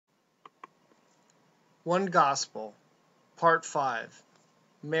One Gospel, Part 5.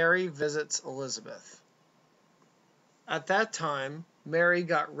 Mary visits Elizabeth. At that time, Mary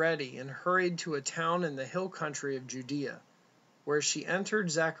got ready and hurried to a town in the hill country of Judea, where she entered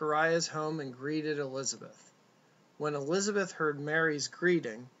Zachariah's home and greeted Elizabeth. When Elizabeth heard Mary's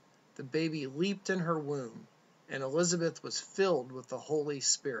greeting, the baby leaped in her womb, and Elizabeth was filled with the Holy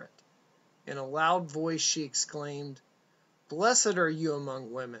Spirit. In a loud voice she exclaimed, "Blessed are you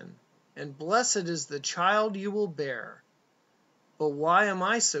among women, and blessed is the child you will bear. But why am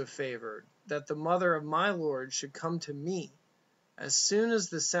I so favored, that the mother of my Lord should come to me? As soon as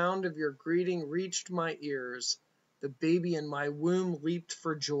the sound of your greeting reached my ears, the baby in my womb leaped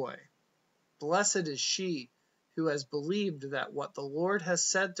for joy. Blessed is she who has believed that what the Lord has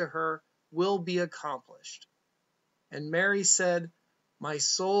said to her will be accomplished." And Mary said, "My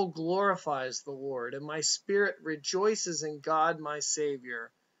soul glorifies the Lord, and my spirit rejoices in God my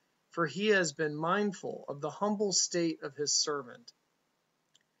Savior, for he has been mindful of the humble state of his servant.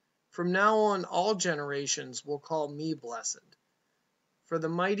 From now on all generations will call me blessed. For the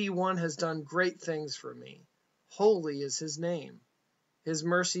Mighty One has done great things for me. Holy is his name. His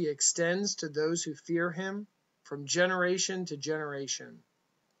mercy extends to those who fear him from generation to generation.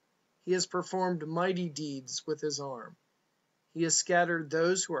 He has performed mighty deeds with his arm. He has scattered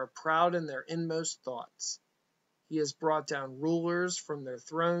those who are proud in their inmost thoughts. He has brought down rulers from their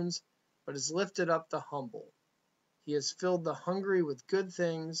thrones, but has lifted up the humble. He has filled the hungry with good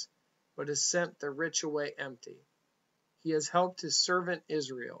things, but has sent the rich away empty. He has helped his servant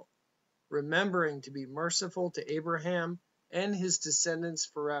Israel, remembering to be merciful to Abraham and his descendants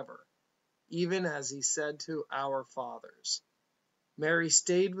forever, even as he said to our fathers." Mary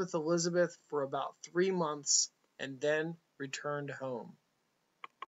stayed with Elizabeth for about 3 months and then returned home.